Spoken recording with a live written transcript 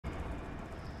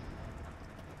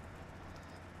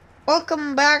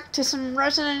Welcome back to some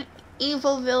Resident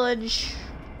Evil Village,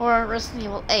 or Resident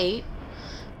Evil 8,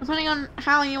 depending on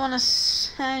how you want to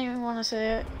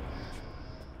say it.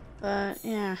 But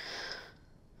yeah,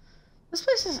 this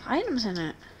place has items in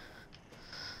it.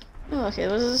 Oh, okay,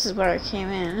 this is where I came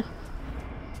in.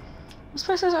 This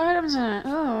place has items in it.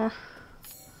 Oh,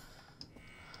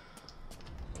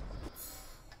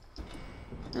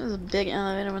 there's a big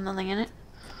elevator with nothing in it.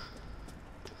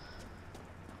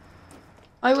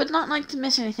 I would not like to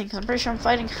miss anything because I'm pretty sure I'm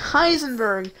fighting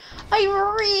Heisenberg. I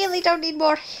really don't need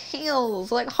more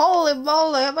heals. Like, holy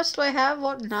moly, how much do I have?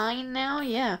 What, 9 now?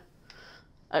 Yeah.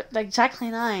 Exactly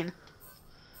 9.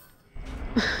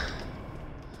 I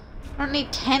don't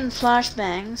need 10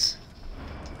 flashbangs.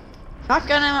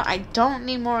 Shotgun ammo, I don't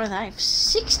need more of that. I have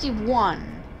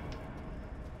 61.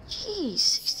 Jeez,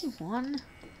 61? Is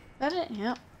that it?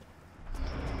 Yep.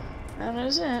 That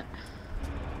is it.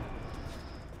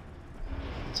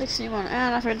 61,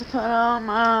 and I forgot to put on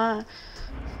my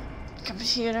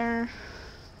computer.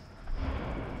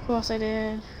 Of course I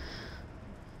did.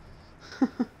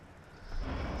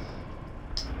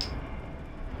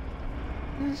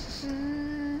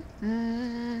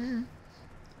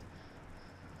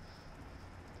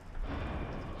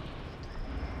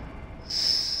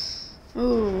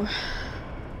 Ooh.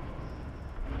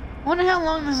 I wonder how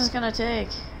long this is gonna take.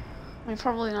 I mean,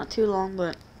 probably not too long,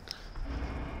 but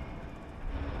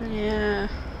yeah.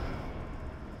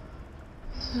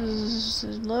 This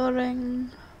is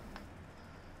loading.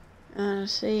 And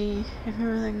see if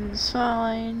everything's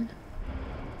fine.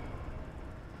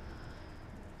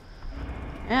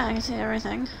 Yeah, I can see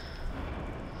everything.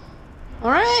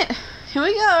 Alright, here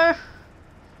we go.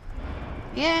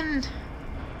 The end.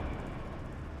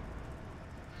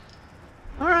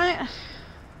 Alright.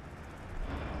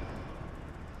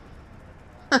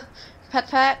 Pat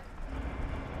pat.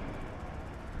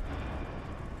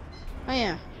 Oh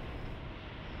yeah.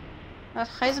 That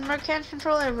Heisenberg can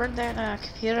controller, I read that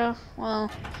computer. Well,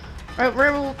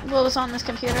 where was on this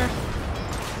computer?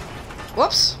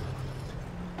 Whoops.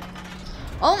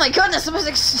 Oh my goodness, the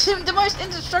most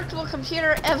indestructible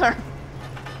computer ever.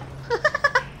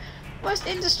 Most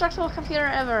indestructible computer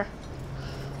ever.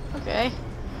 Okay.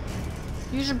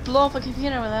 You should blow up a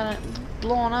computer without it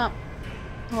blowing up.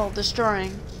 Well,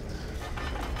 destroying.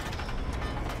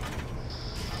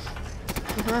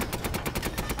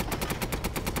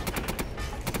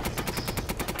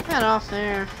 Get off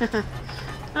there.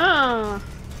 Oh.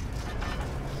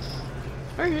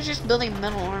 Or you're just building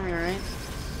metal army, right?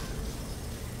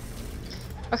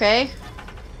 Okay.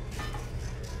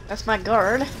 That's my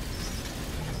guard.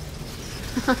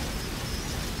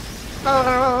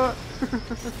 Oh.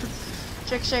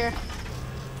 Trick share.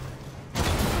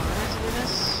 Let's do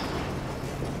this.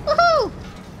 Woohoo!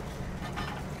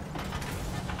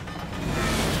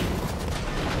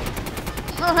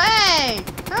 Oh hey!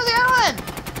 How's it going?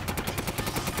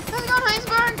 How's it going,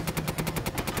 Heisenberg?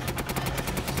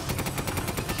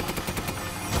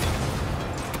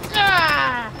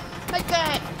 Ah! Like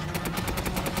that!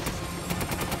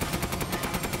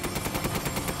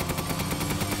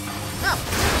 No!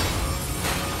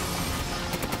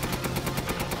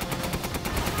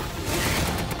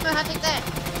 I'll take that!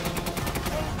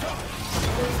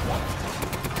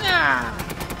 Ah!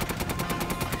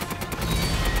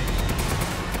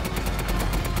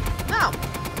 No!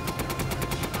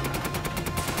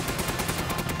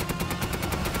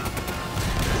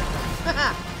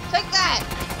 Take that!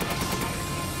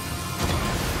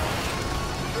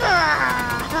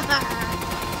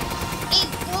 8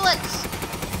 bullets!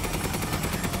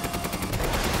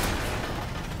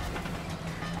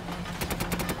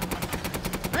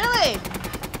 Really?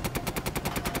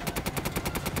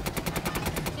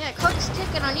 Yeah, clock's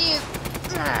ticking on you.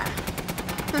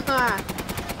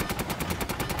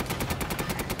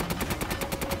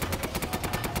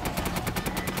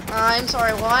 I'm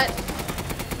sorry, what?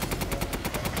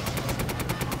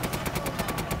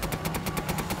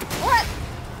 What?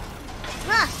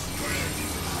 Ah!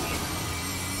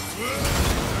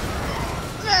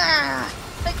 Ah!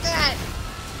 Take that!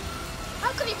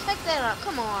 How could he pick that up?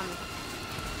 Come on.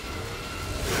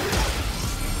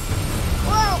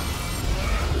 Whoa!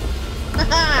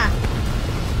 Haha!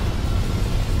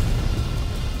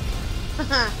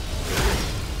 Haha!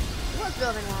 What's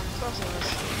building one? Of course it was.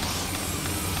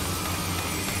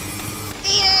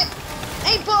 Eat it!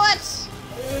 8 bullets!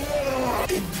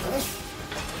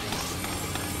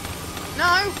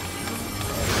 No!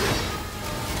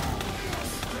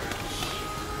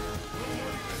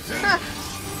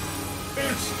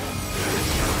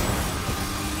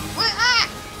 What? Ah!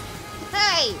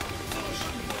 Hey!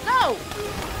 No!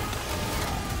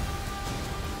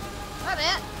 That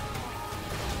it?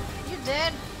 You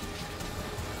dead?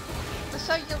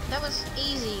 That was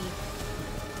easy.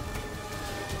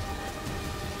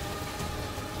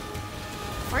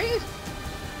 Are you?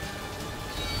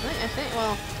 I think,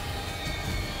 well...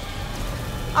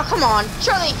 Oh, come on.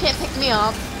 Surely you can't pick me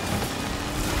up.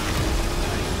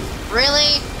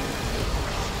 Really?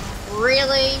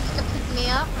 Really? You can pick me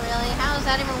up? Really? How does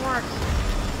that even work?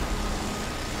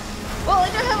 Well, I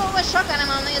do have a shotgun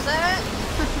ammo on me, is that it?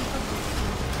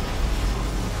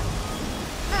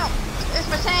 No! There's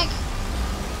my tank!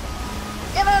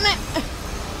 Get on it!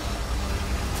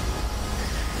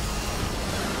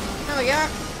 There we go.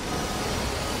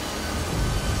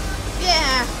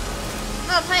 Yeah! I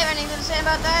don't have anything to say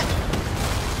about that.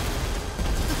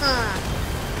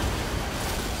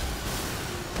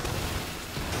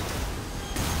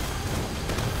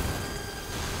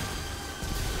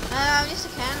 Yes I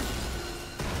can.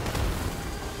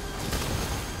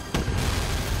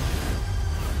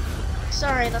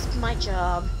 Sorry, that's my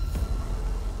job.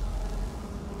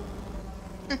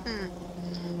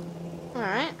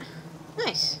 Alright.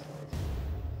 Nice.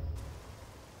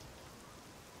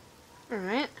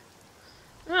 Alright.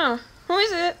 Oh, who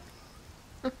is it?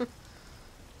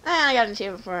 I got an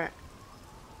achievement for it.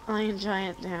 Lion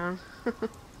Giant down.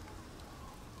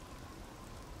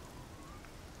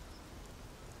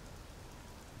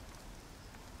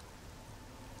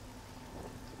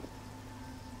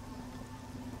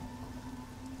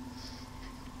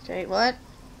 Okay, what?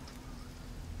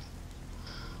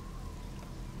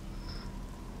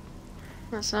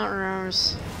 That's not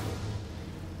Rose.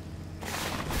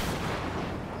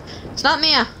 It's not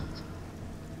Mia.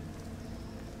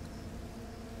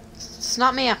 It's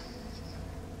not Mia.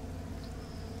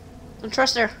 Don't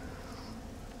trust her.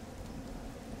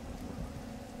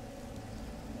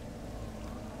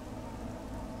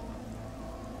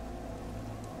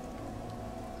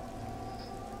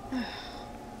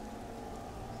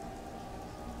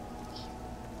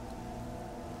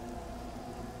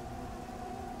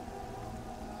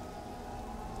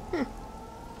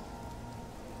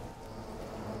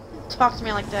 Talk to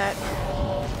me like that.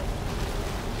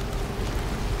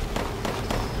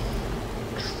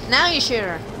 Now you shoot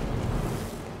her.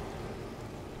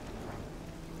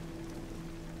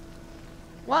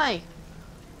 Why?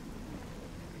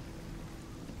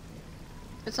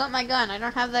 It's not my gun. I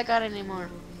don't have that gun anymore.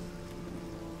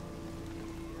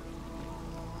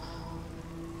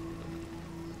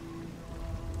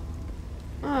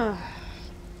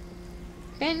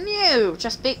 Can you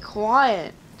just be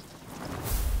quiet?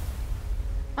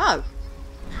 Oh.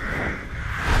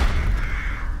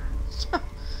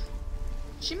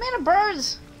 She made of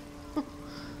birds.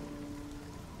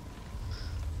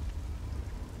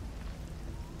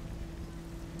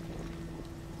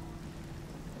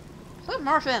 Quit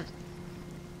morphing.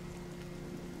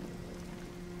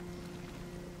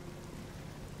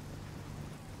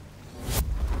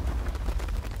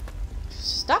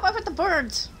 Stop up with the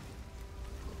birds.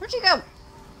 Where'd you go?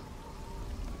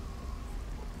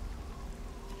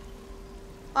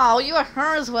 Oh, you are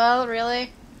her as well, really?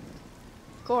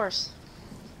 Of course.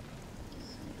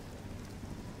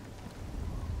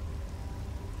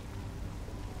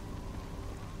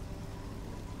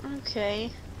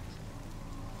 Okay.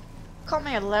 Call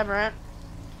me a labyrinth.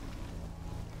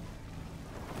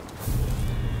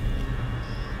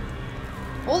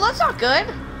 Well, that's not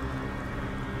good.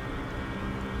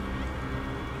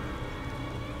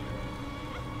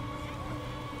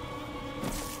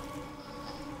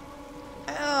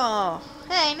 Oh,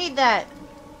 hey, I need that.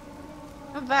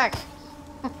 Come back.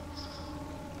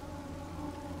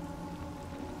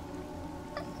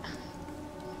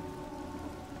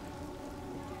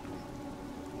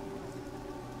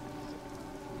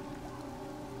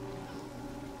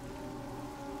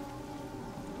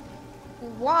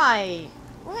 Why?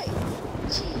 Why?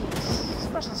 Jeez, this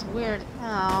person's weird.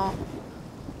 Oh.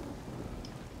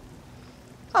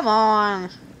 Come on.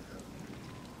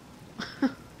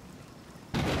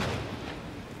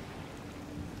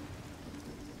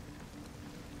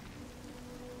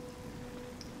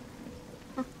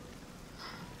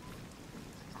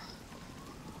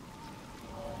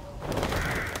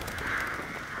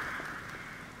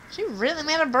 She really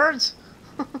made of birds.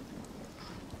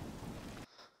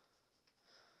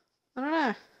 I don't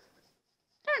know.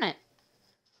 Darn it.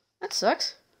 That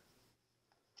sucks.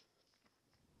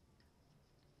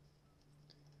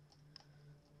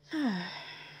 Am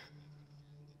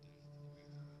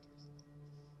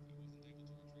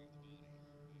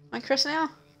I Chris now?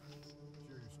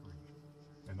 Share your screen,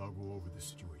 and I'll go over the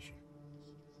situation.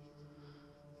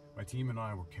 My team and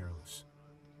I were careless.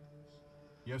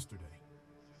 Yesterday,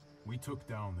 We took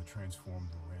down the transformed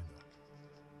Miranda,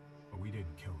 but we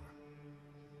didn't kill her.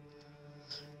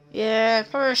 Yeah,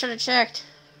 probably should have checked.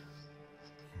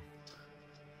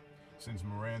 Since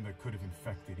Miranda could have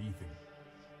infected Ethan,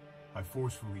 I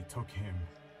forcefully took him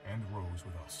and Rose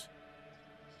with us.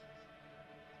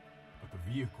 But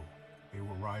the vehicle they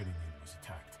were riding in was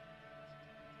attacked.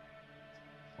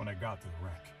 When I got to the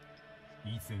wreck,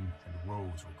 Ethan and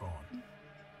Rose were gone.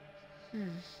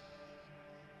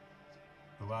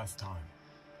 The last time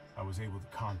I was able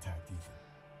to contact Ethan,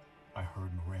 I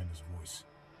heard Miranda's voice.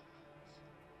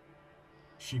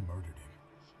 She murdered him,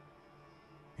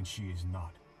 and she is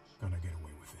not gonna get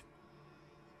away with it.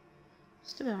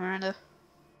 Stupid Miranda.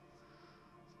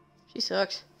 She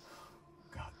sucks.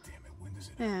 God damn it, when does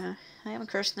it end? Yeah, I am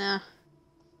cursed now.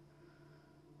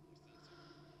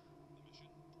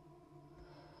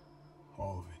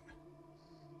 All of it.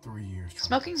 3 years trying to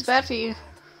Smoking's put this bad for thing you. around.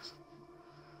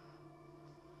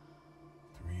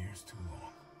 3 years too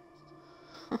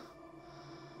long.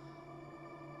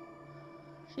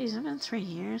 Jeez, it's been 3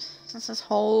 years since this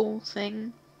whole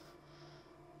thing.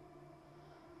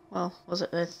 Well, was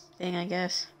it a thing, I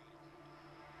guess?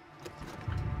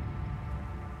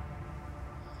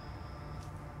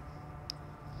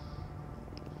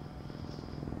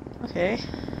 Okay.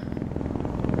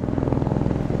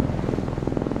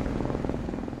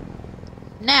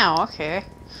 Now, okay.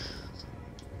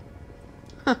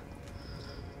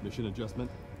 Mission adjustment.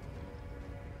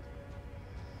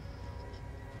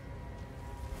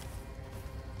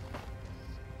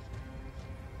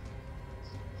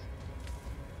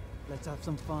 Let's have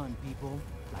some fun, people.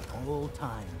 Like old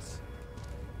times.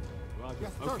 Roger.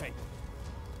 Yes, sir. Okay.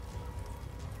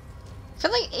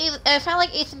 I felt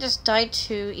like Ethan just died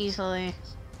too easily.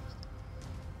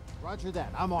 Roger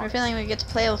that. I'm I on. have a feeling we get to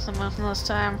play with him one last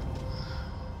time.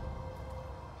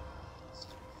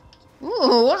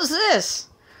 Ooh, what is this?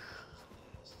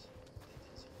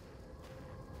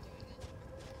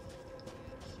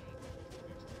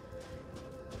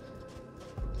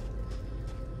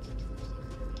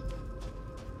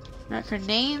 Not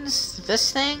grenades?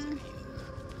 This thing?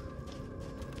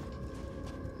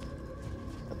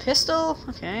 A pistol?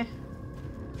 Okay.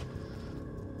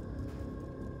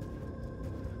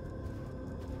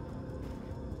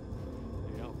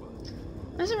 Yeah, well,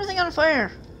 Why is everything on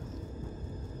fire?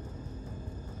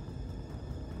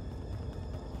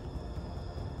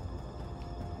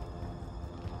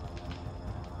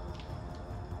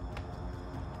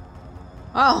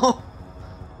 Oh!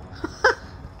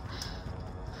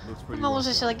 looks pretty I'm almost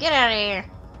rough, just though. like, get out of here!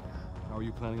 How are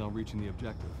you planning on reaching the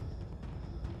objective?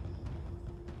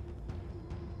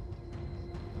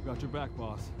 I've got your back,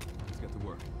 boss. Let's get to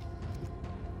work.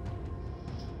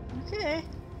 Okay.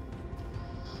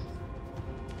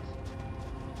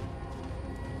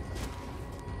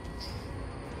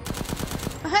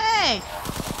 Hey!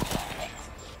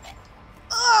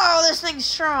 Oh, this thing's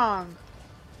strong!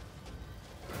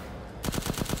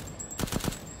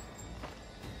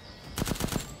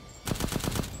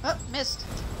 Oh, missed.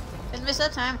 Didn't miss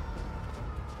that time.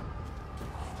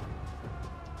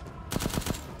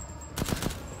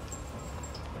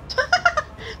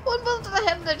 One bullet to the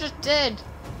head and they're just dead.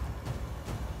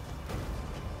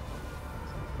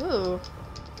 Ooh.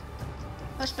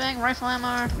 Flashbang, rifle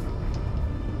ammo.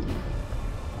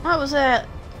 What was that?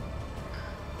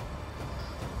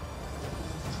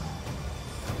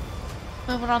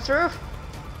 Moving on through.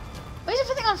 Why is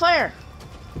everything on fire?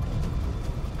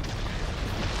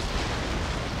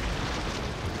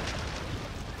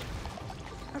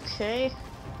 Okay.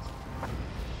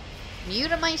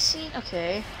 Mutamycete?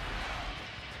 Okay.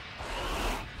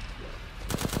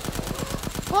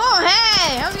 Whoa,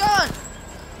 hey! How's it going?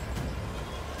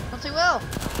 Not too well.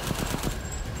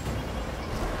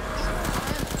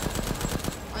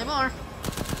 Play more.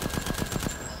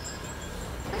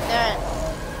 Like that.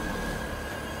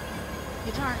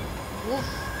 You darn wolf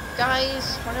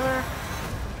guys, whatever.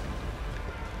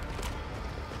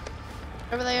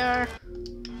 Wherever they are.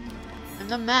 And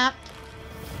the map.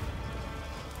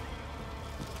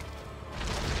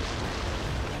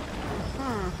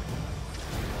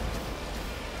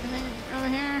 Anything over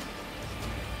here?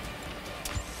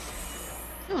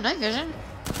 Ooh, night vision.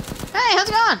 Hey, how's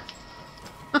it going?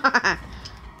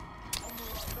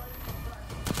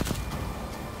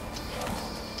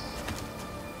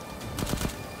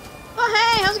 Oh,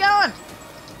 hey, how's it going?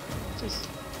 Jeez.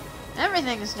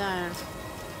 Everything is done.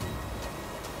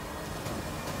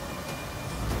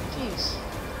 Jeez.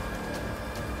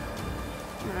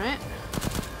 Alright.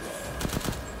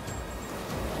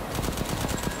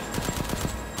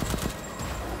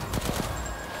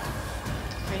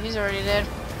 Okay, he's already dead.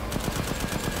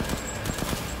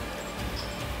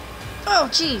 Oh,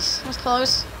 jeez. That was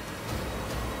close.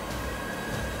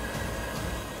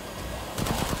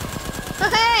 Oh,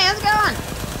 hey, how's it going?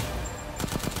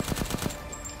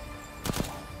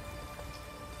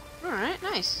 Alright,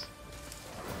 nice.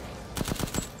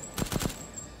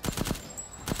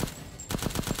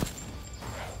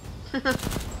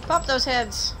 Pop those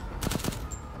heads.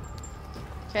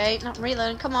 Okay, not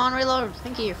reloading. Come on, reload.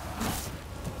 Thank you.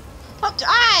 Oh,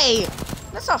 aye!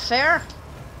 That's not fair.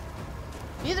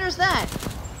 Neither is that.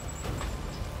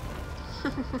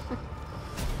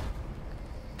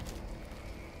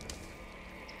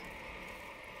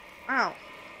 Wow.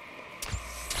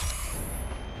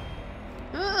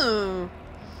 Ooh.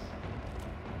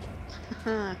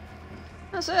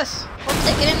 What's this? We'll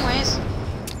take it anyways.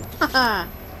 Haha.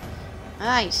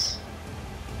 Nice.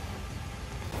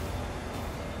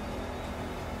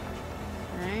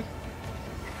 Okay.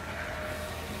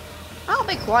 I'll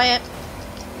be quiet.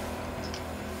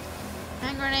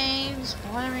 Hand grenades.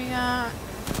 What do we got?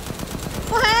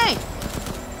 Oh, hey!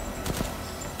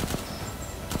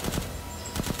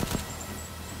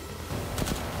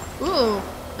 Ooh.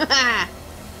 Haha.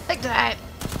 Take that.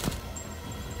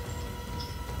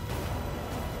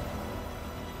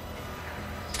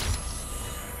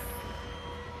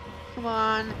 Come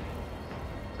on.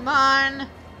 Come on.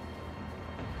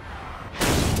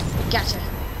 Gotcha.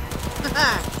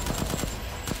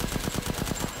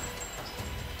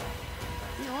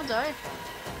 You will die.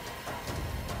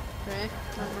 Okay.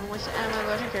 I'm gonna waste the ammo,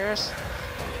 but who cares?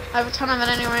 I have a ton of it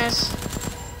anyways.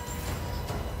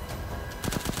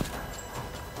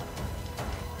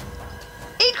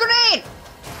 Eat grenade!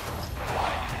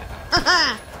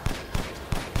 Haha!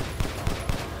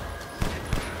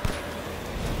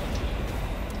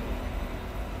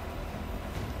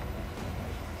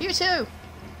 You too!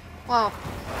 Whoa.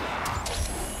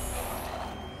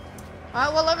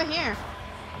 Alright, well, over here.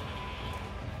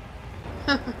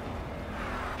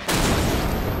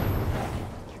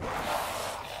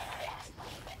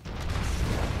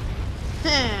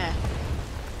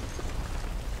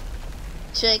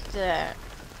 Take that.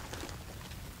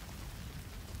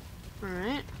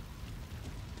 Alright.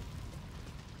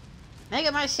 Make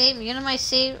up my save, unit my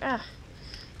save. Ugh.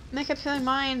 Make up your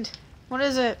mind. What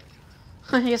is it?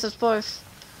 I guess it's both.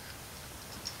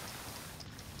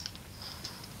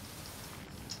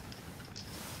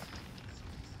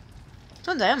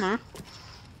 Tons of ammo.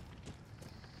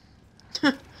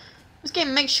 This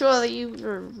game makes sure that you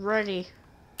are ready.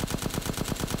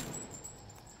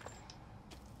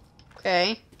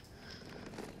 Okay.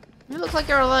 You look like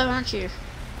you're alive, aren't you?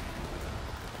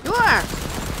 You are!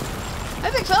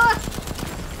 Hey, big fella!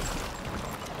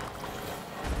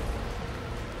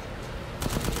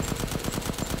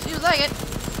 Seems like it.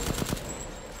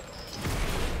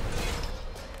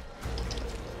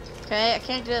 Okay, I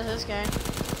can't do this guy.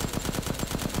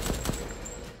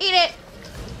 Eat it!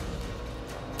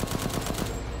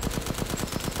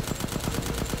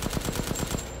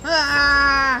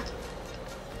 Ah!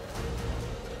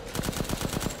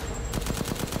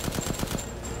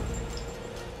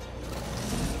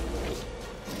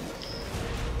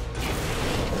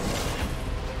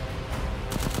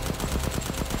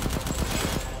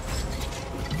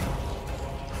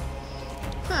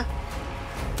 Huh.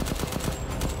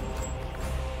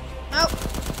 Nope.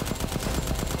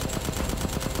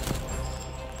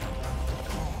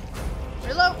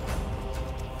 Reload.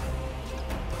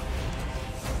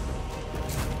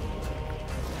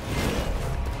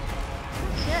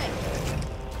 Okay.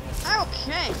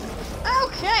 Okay.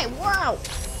 Okay. Wow.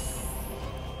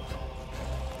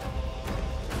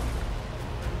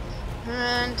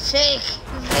 And take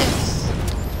this.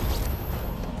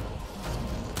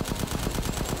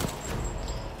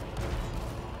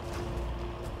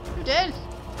 You did?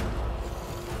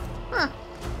 Huh.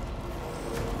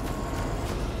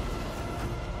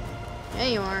 There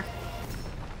you are.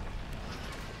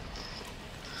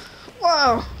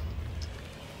 Whoa.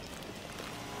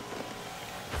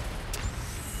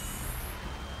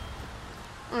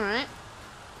 Alright.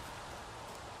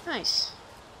 Nice.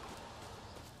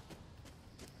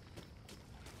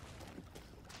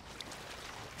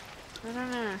 I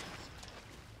don't know.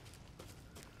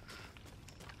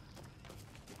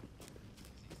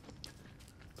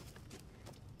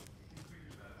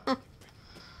 Huh.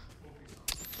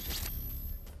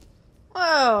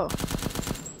 Whoa!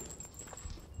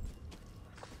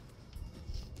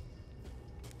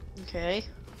 Okay.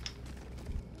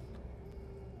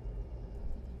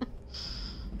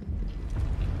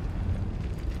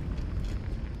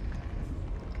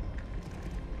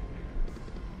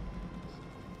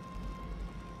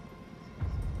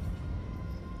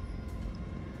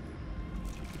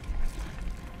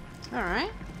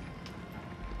 Alright.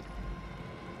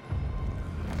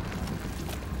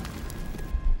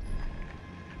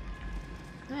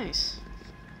 Nice.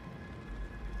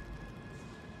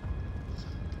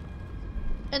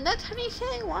 And that tiny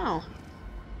thing? Wow.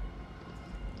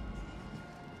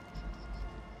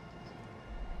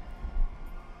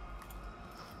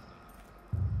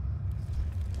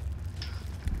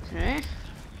 Okay.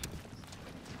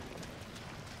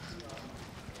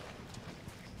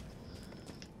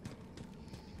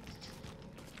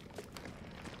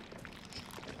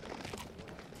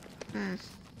 Hmm.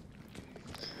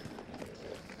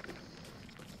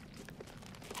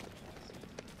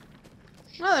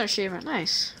 Another achievement,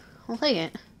 nice. I'll take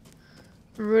it.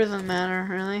 Root of the matter,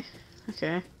 really?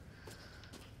 Okay.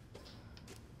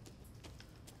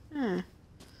 Hmm.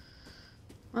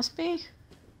 Must be?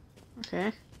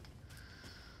 Okay.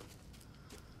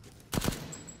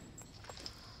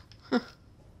 Huh.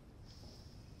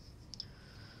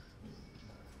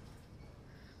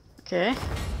 Okay.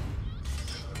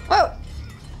 Whoa!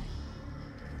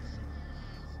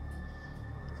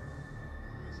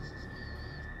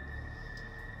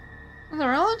 Is it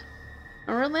rolling?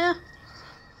 Aurelia?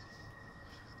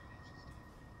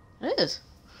 It is.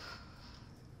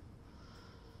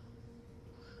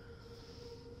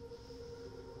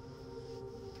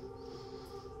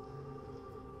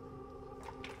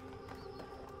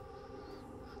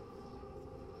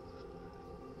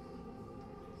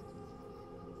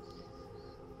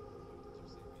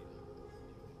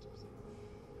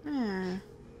 Hmm.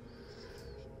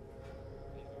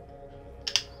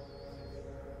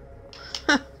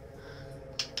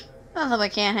 Nothing I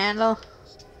can't handle.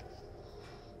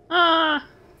 Ah!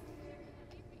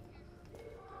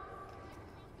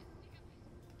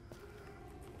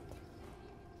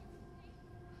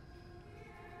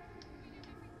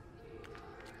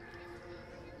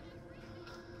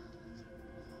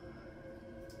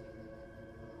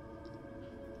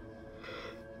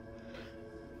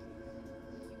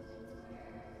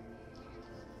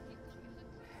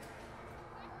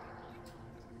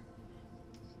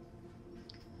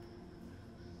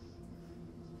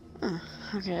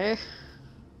 Okay.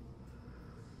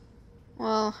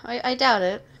 Well, I doubt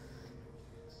it.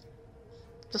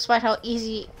 Despite how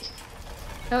easy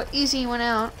he went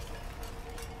out.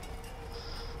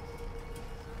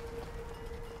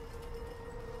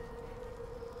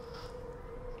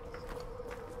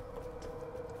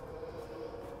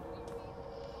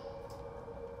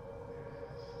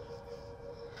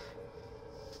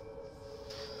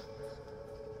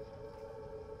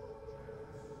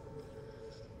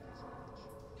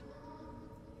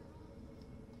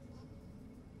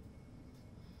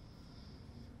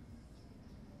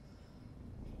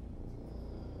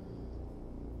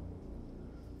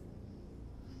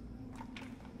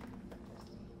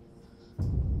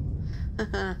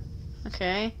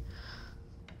 Okay.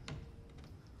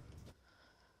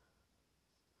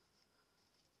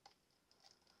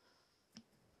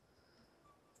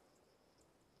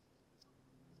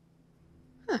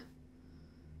 Huh.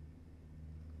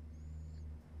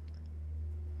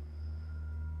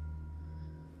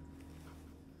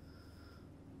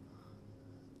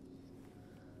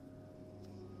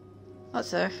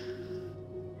 What's there?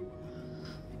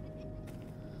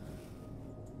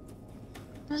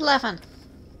 Who's laughing?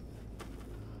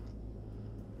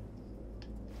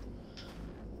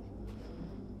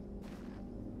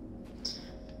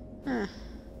 Huh.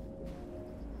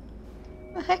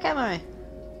 The heck am I?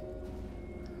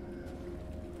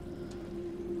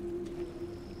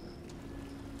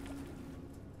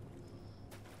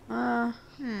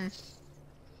 Hmm.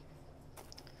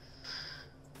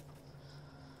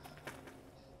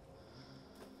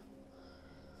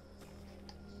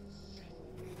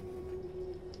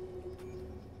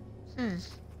 Hmm.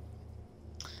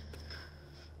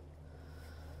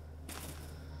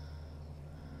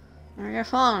 You're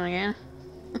falling again.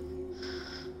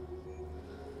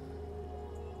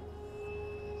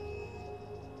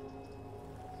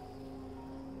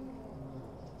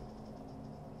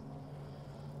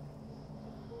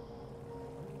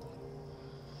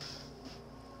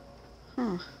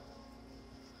 Hmm.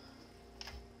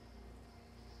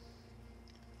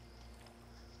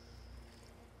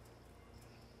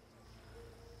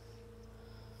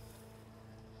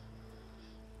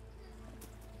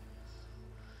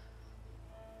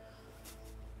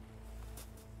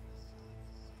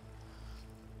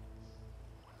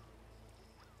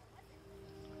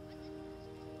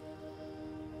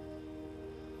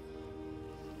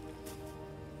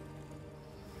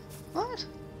 What?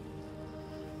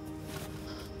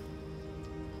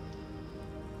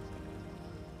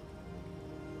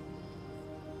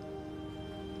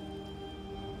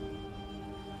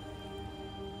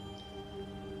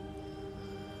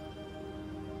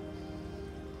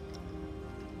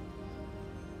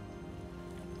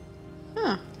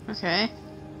 Okay.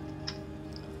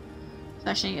 It's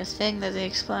actually a thing that they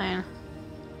explain.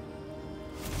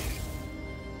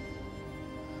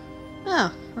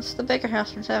 Oh, that's the Baker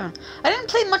House from 7. I didn't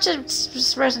play much of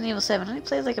Resident Evil 7. I only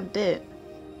played like a bit.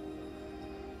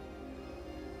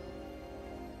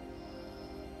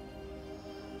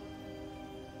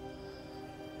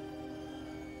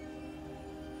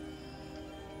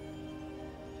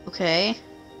 Okay.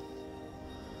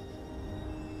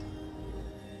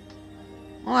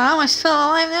 Well, how am I still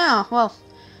alive now? Well,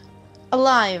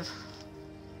 alive.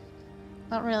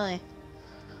 Not really.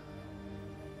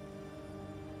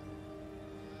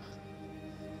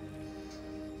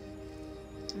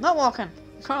 I'm not walking.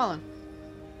 I'm crawling.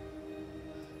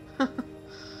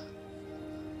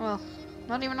 Well,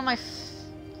 not even on my.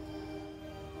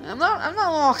 I'm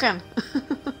not walking.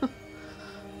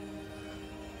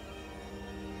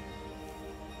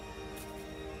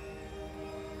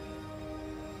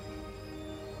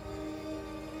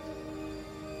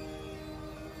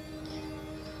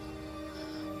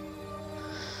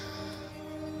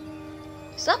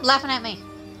 Stop laughing at me.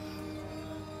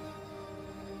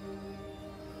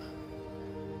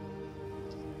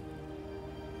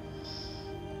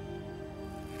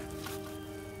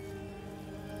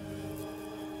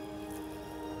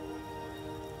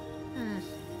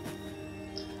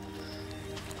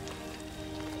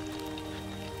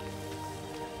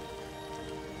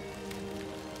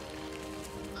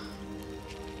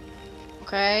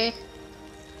 Okay.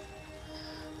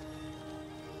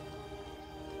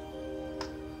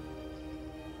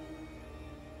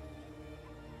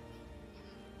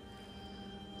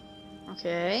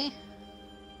 Okay.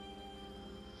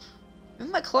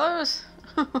 Where's my clothes?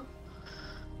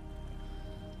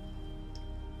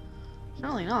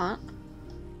 Surely not.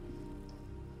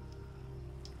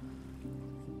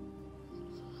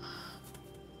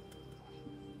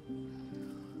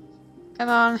 Come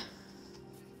on.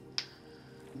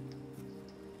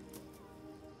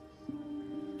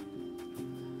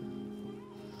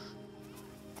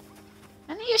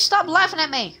 I need you to stop laughing at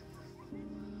me.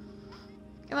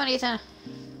 Come on, Ethan.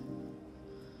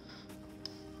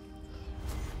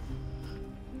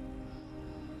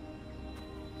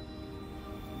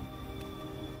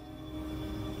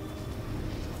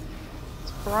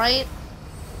 It's bright.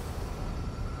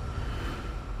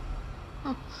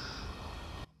 Oh.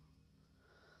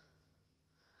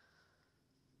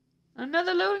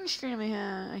 Another loading screen we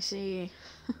have. I see.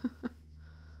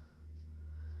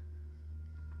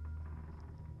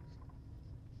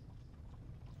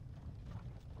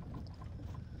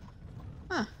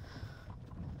 Huh.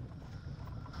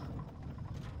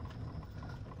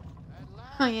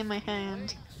 Oh, in my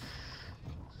hand.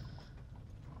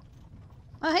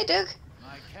 Oh, hey, Duke.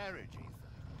 My carriage, Ethan.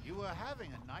 You were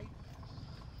having a nightmare.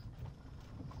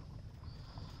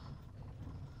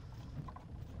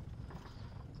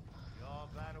 Your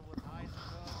battle with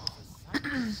Heisenberg was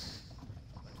a success.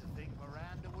 But to think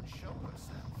Miranda would show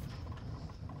herself.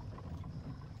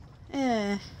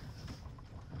 Yeah.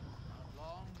 Not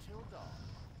long till dawn.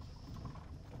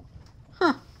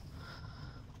 Huh.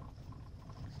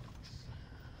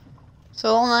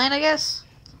 So all 9, I guess?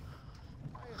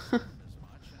 I assumed as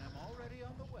much and am already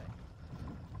on the way.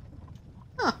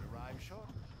 Huh. Arrive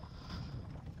shortly.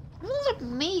 There's a lot of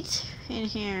meat in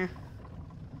here.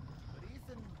 But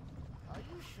Ethan, are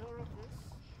you sure of this?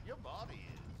 Your body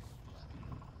is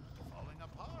falling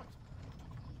apart.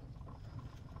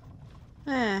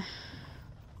 Eh.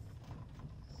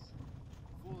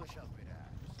 Foolish of me to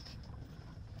ask.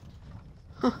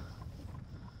 Huh.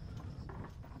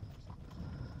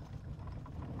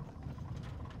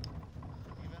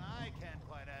 Even I can't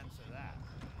quite answer that.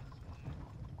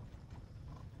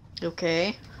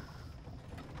 Okay.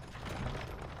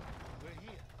 We're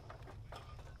here.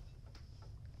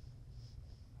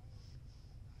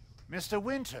 Mr.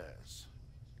 Winters,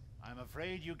 I'm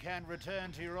afraid you can't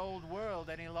return to your old world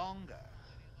any longer.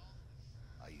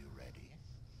 Are you ready?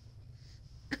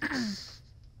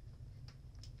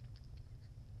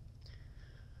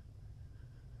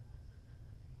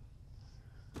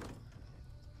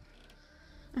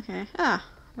 Okay. Ah,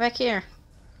 back here.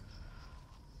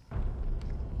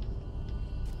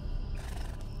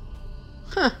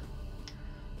 Huh.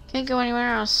 Can't go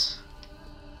anywhere else.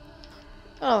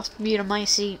 Oh, mute on my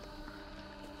seat.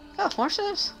 Oh,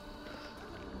 horses?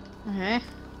 Okay.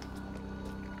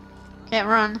 Can't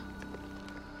run.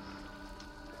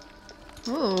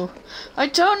 Ooh. I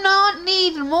do not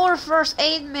need more first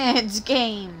aid meds,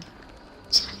 game.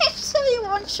 I have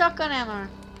 71 shotgun ammo.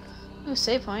 Ooh,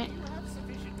 save point. You have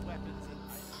sufficient weapons and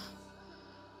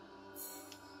items.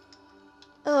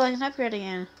 Oh, I can upgrade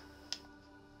again.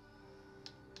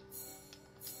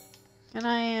 Can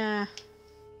I,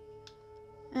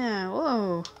 yeah,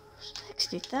 whoa.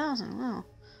 60,000, wow.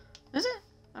 Is it?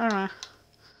 I don't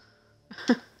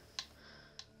know.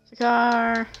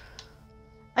 Cigar.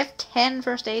 I have 10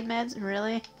 first aid meds?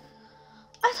 Really?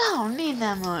 I don't need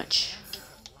that much.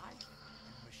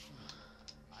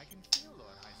 I can feel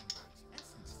Lord Heisenberg's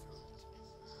essence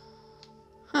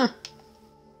through it.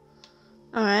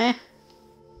 Huh. Alright.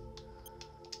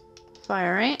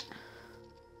 Fire rate.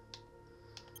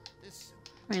 This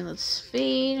Reload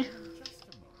speed. just a moment.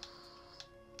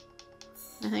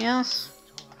 Anything else?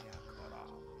 Victoria Coral.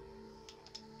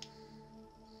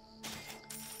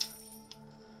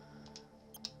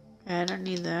 Okay, I don't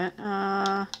need that.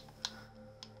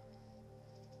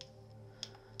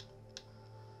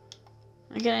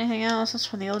 I get anything else? That's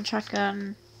from the old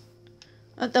shotgun.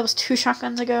 That was 2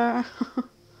 shotguns ago.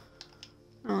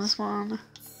 Oh, this one.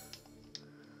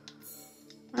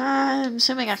 I'm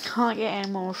assuming I can't get any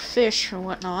more fish or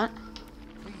whatnot.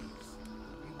 Please,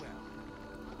 be well.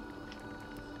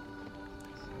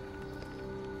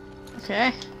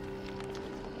 Okay.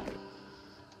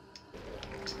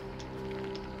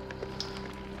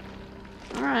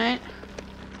 Alright.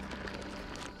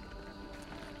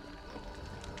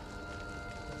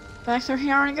 Back through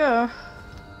here I go.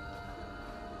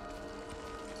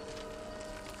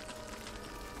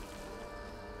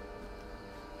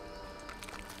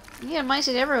 Yeah, mice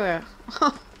is everywhere.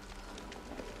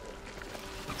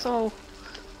 So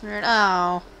weird.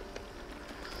 Oh.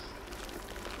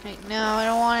 Wait, no, I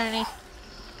don't want any. I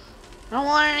don't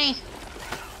want any.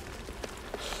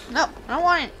 No, I don't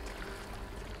want it.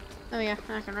 There we go.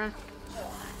 I can run.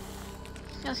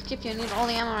 I'll skip you. I need all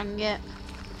the ammo I can get.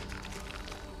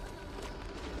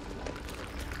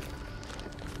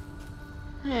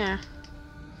 Yeah.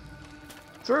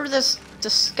 Through this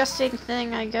disgusting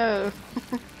thing I go.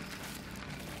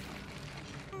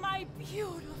 My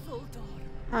beautiful daughter,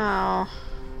 Oh.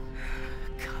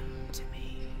 come to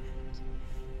me.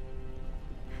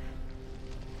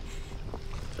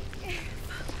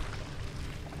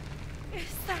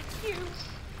 Is that you?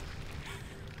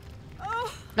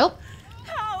 Oh, Nope.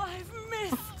 how I've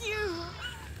missed you.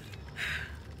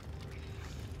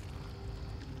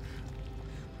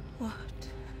 What?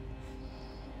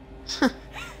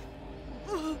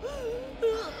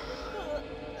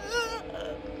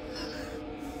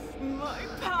 My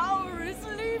power is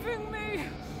leaving me.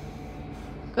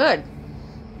 Good.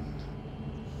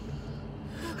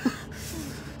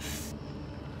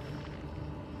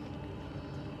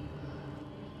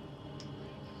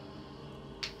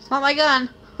 It's not my gun.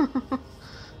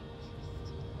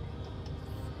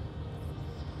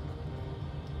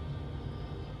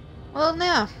 Well,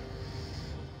 no.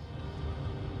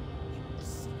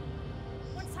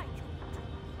 Once I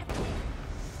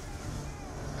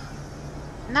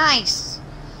Nice.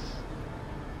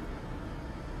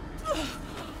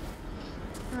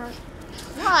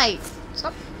 Why?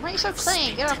 Stop. Why are you so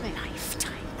clean? Get off me.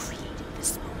 lifetime creating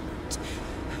this moment.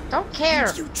 Don't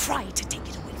care. You tried to take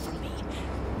it away from me.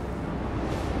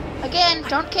 Again,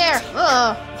 don't care.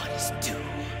 Ugh. What is due?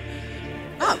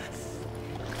 Oh.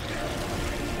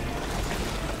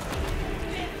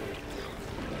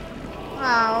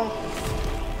 Wow.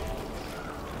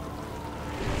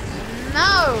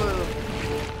 No.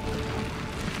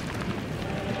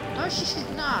 No, she should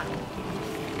not.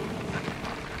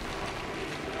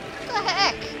 What the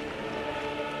heck?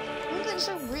 Everything's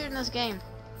so weird in this game.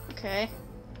 Okay.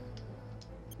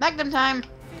 Magnum time.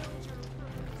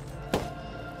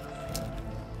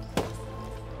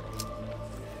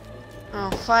 Oh,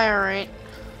 fire rate.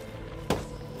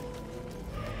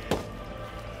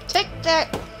 Take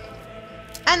that.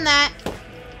 And that.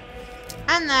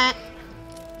 And that.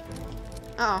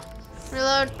 Oh.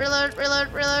 Reload, reload,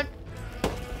 reload, reload.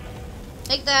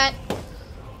 Take that.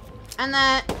 And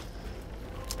that.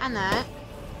 And that.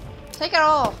 Take it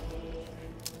all.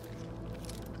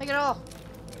 Take it all.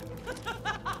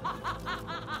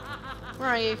 Where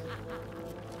are you?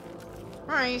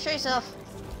 Where are you? Show yourself.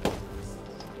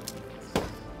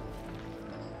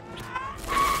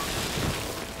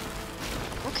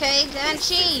 Okay, then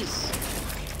cheese.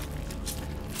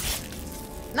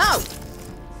 No.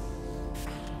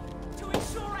 To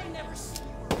ensure I never see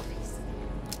your face,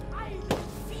 I will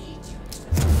feed you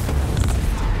to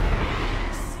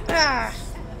Ah.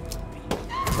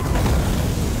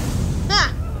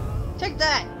 Ah. Take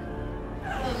that.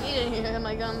 I didn't need any of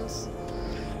my guns.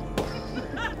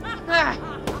 Ah.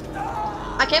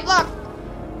 I can't block.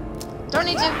 Don't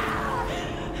need to.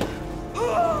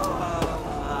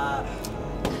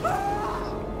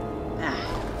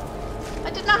 I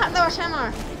did not have the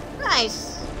hammer.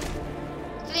 Nice.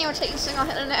 Didn't even take a single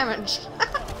hit of damage.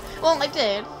 Well, I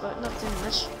did, but not too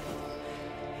much.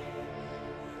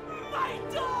 My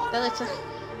daughter! Belita.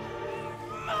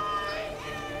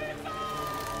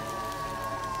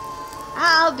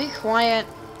 I'll be quiet.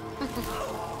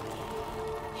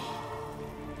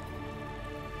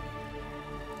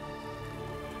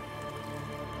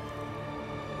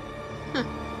 That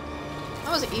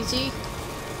was easy.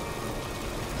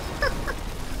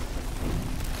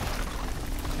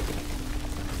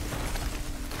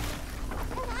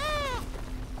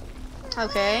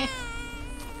 Okay.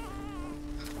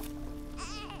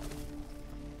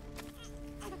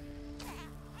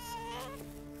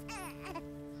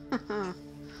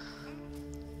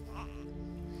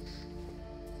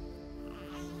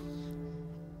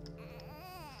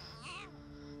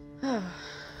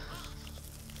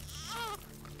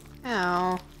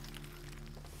 Ow.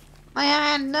 My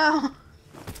hand, no!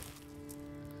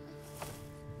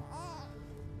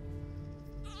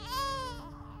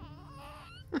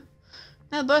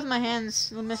 Now both my hands,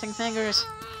 the missing fingers.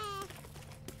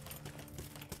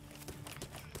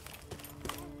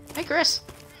 Hey, Chris!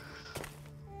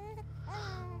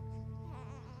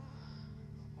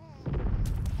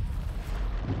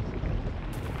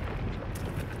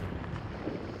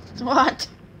 What?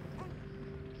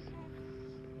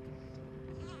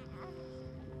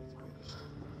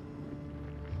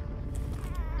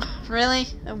 Really?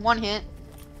 One hit?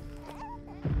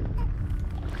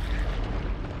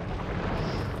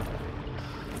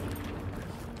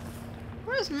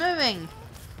 What is moving?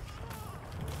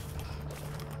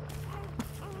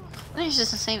 I think it's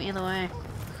just the same either way.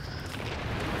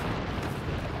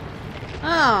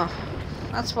 Oh,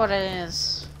 that's what it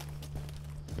is.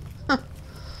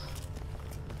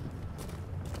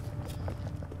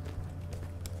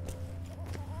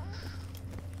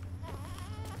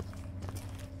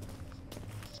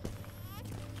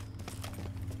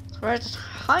 Where a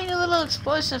tiny little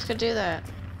explosive could do that.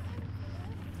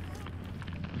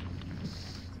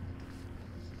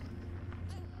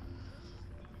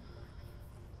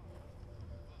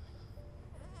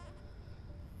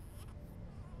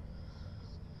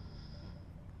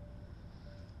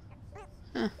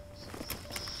 Huh.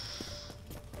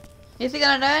 Is he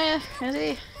gonna die? Is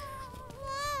he?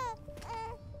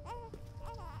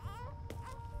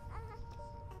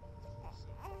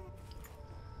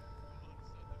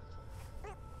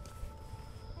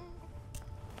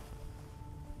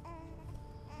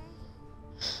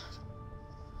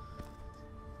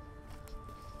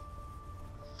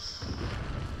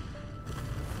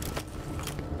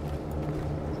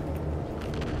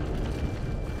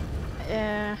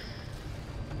 Yeah.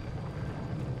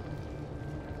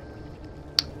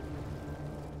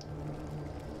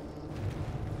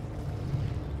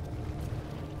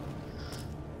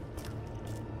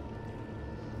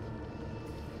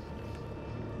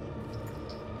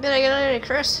 Better get out of here,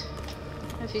 Chris.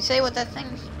 If you say what that thing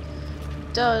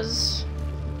does,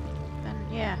 then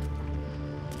yeah.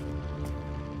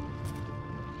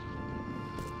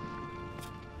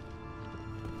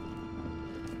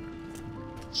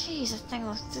 Jeez, that thing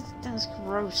looks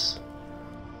gross.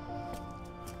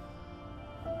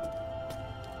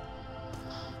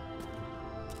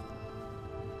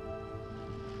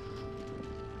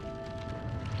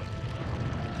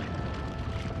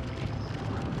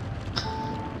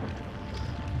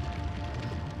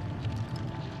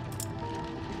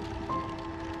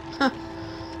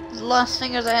 The last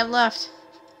fingers I have left.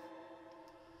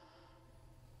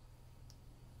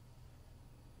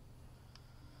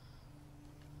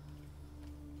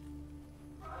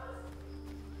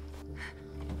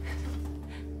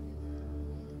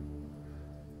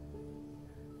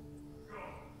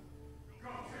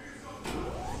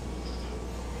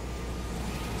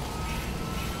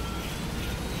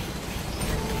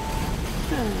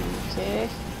 Okay.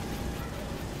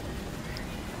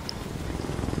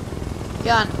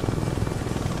 Gun.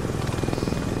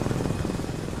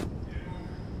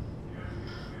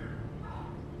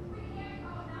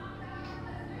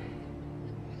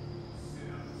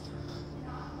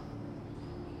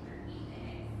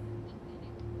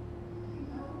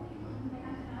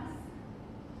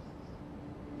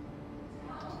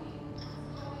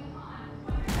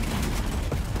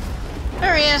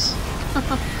 There he is.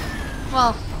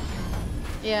 Well,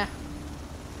 yeah.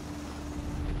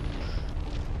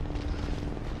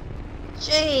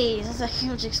 Jeez, that's a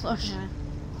huge explosion.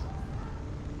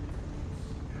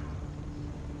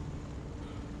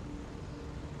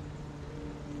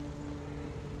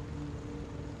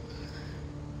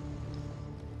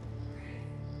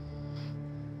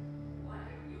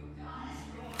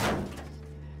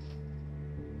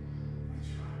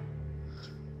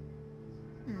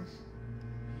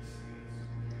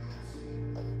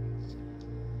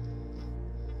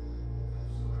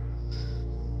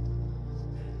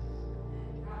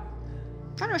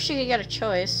 kinda wish you could get a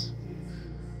choice.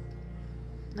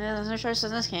 Yeah, there's no choice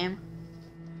in this game.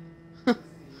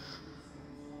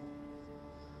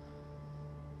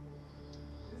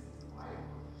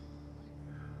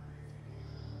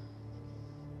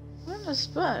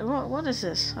 What is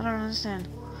this? I don't understand.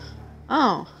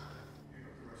 Oh.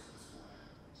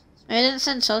 They didn't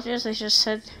send soldiers, they just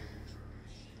said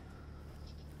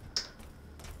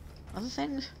other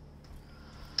things?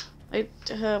 Wait,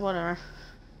 whatever.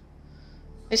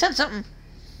 They said something.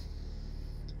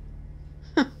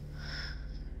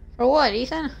 For what,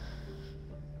 Ethan?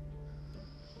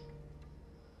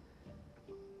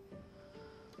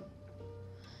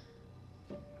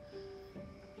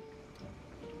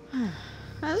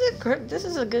 This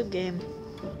is a good game.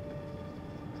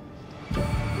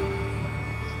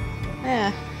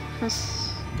 Yeah, that's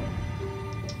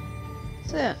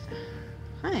it.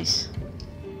 Nice.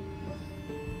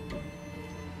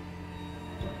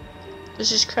 There's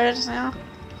just credits now?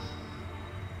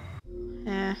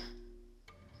 Yeah.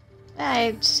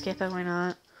 I skip it, why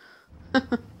not?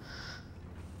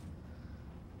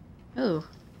 Ooh.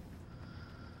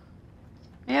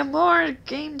 We have more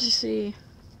game to see.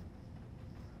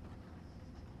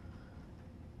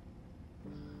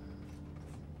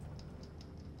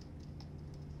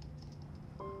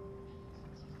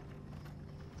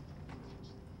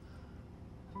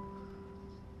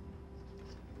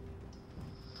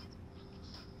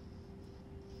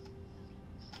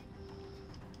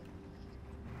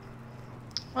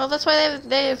 Well, that's why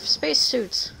they have space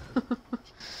suits. We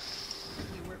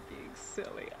were being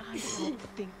silly. I don't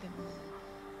think them.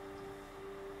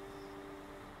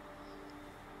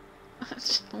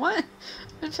 What?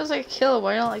 It feels like a kill, but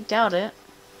I don't like doubt it.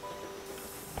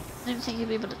 I didn't think you'd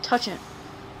be able to touch it.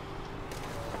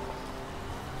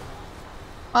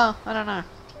 Well, I don't know.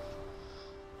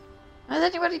 Has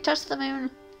anybody touched the moon?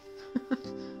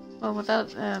 Well, without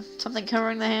something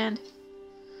covering the hand.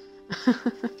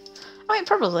 I mean,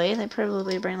 probably. They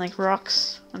probably bring like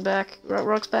rocks back,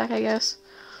 I guess.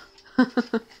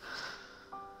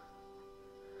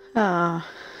 Ah.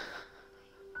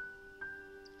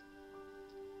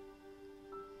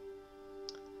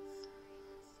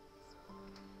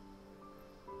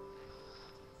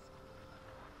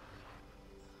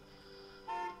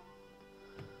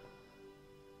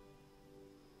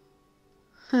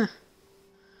 Huh.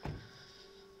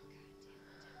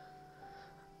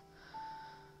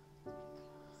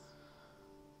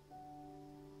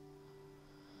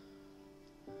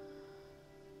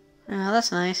 Oh,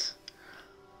 that's nice.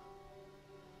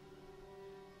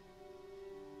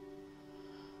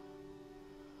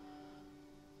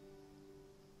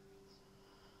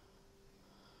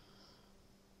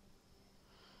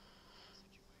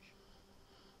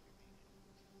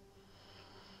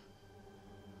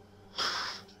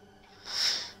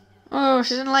 Oh,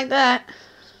 she didn't like that.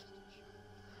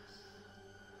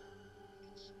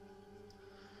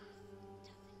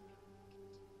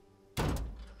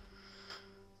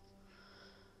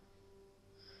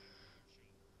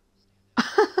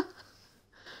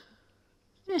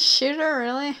 You shoot her,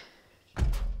 really?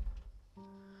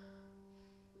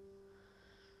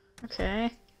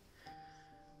 Okay.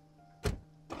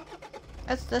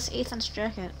 That's Ethan's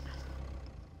jacket.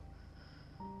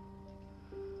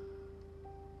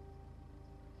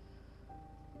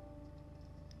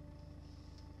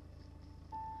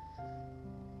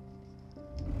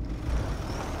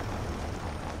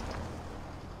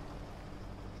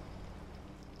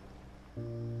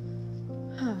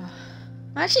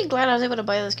 I'm actually glad I was able to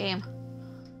buy this game.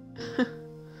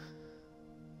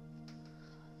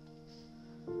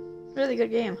 Really good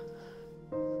game.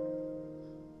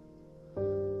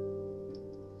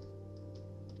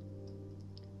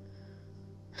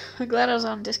 I'm glad I was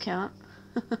on discount.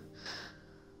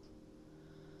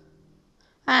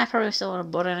 I probably still would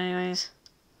have bought it anyways.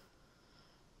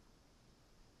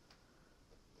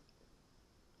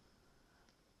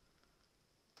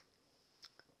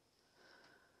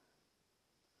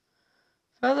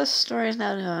 Well, this story is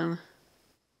now done.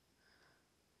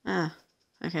 Ah,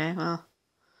 okay, well.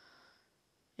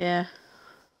 Yeah.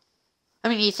 I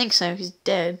mean, you think so, he's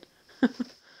dead.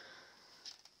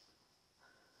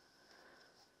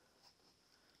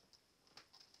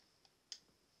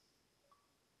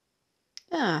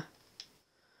 Yeah.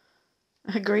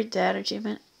 A great dad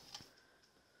achievement.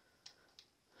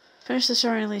 Finish the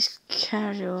story at least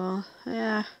casual.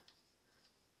 Yeah.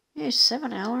 Yeah,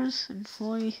 7 hours and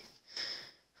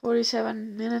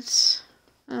 47 minutes.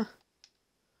 Huh.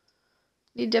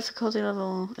 New difficulty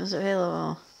level is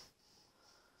available.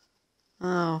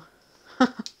 Oh.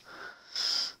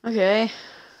 Okay.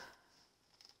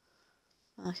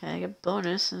 Okay, I get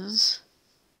bonuses.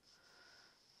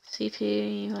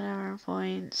 CP, whatever,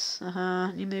 points.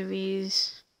 New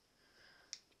movies.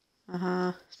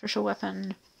 Special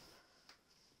weapon.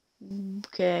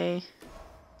 Okay.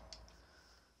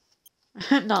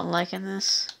 Not liking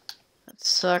this. That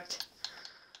sucked.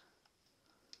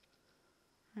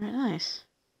 Very nice.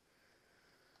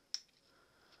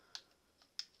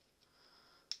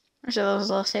 Actually, that was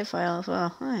the last save file as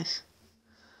well. Nice.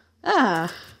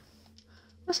 Ah!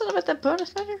 What's that about that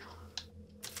bonus menu?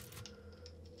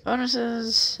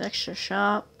 Bonuses, extra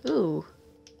shop. Ooh.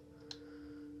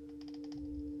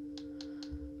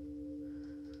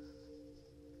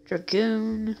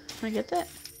 Dragoon. Can I get that?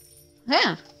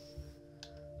 Yeah.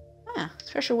 Ah,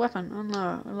 special weapon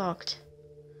unlocked.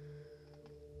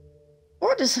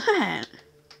 What is that?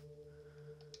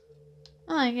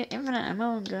 Oh, I get infinite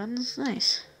ammo and guns.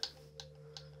 Nice.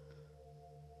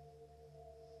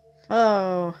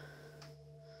 Oh.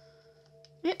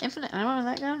 You get infinite ammo with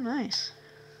that gun? Nice.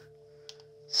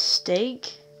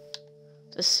 Steak?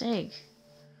 The steak.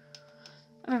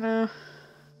 I don't know.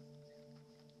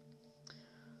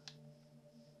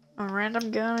 A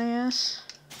random gun, I guess?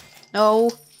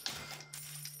 No.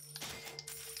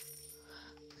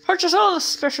 Purchase all the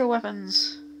special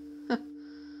weapons.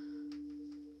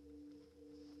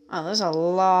 Oh, there's a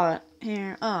lot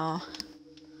here. Oh.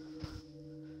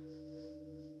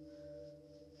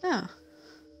 Oh.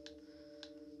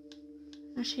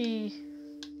 Actually,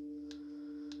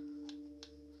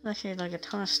 like a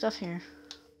ton of stuff here.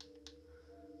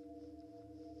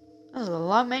 That was a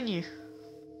long menu.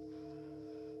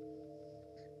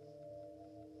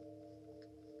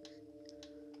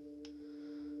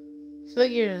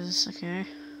 Figures, okay.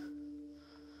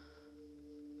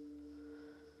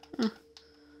 Huh.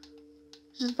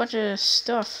 There's a bunch of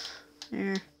stuff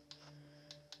here. Is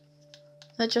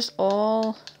that just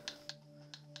all,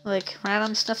 like,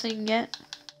 random stuff that you can get?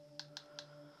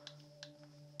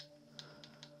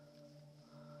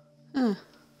 Huh.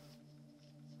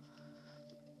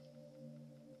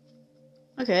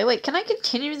 Okay, wait, can I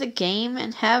continue the game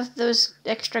and have those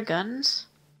extra guns?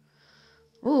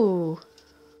 Ooh.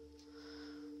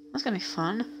 That's gonna be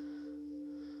fun.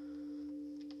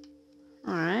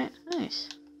 Alright, nice.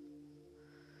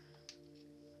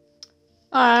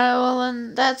 Alright, well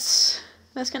then that's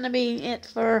gonna be it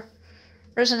for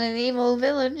Resident Evil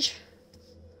Village.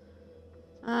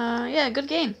 Yeah, good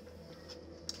game.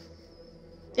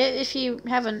 If you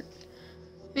haven't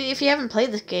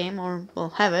played this game, or well,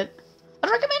 have it, I'd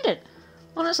recommend it.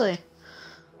 Honestly,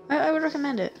 I would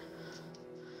recommend it.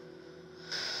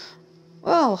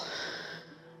 Well,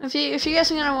 if you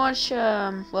guys are gonna watch,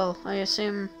 well, I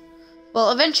assume,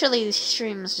 well, eventually these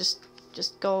streams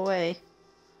just go away.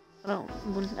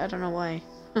 I don't know why.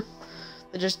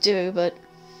 They just do, but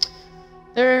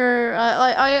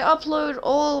I upload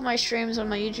all my streams on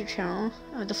my YouTube channel,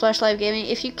 The Flash Live Gaming.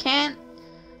 If you can't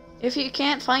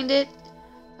find it,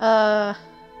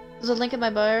 there's a link in my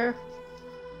bio.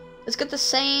 It's got the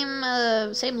same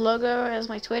logo as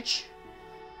my Twitch.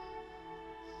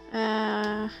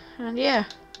 And yeah.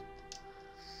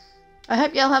 I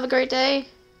hope y'all have a great day,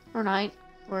 or night,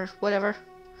 or whatever.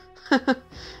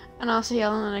 And I'll see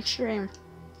y'all on the next stream.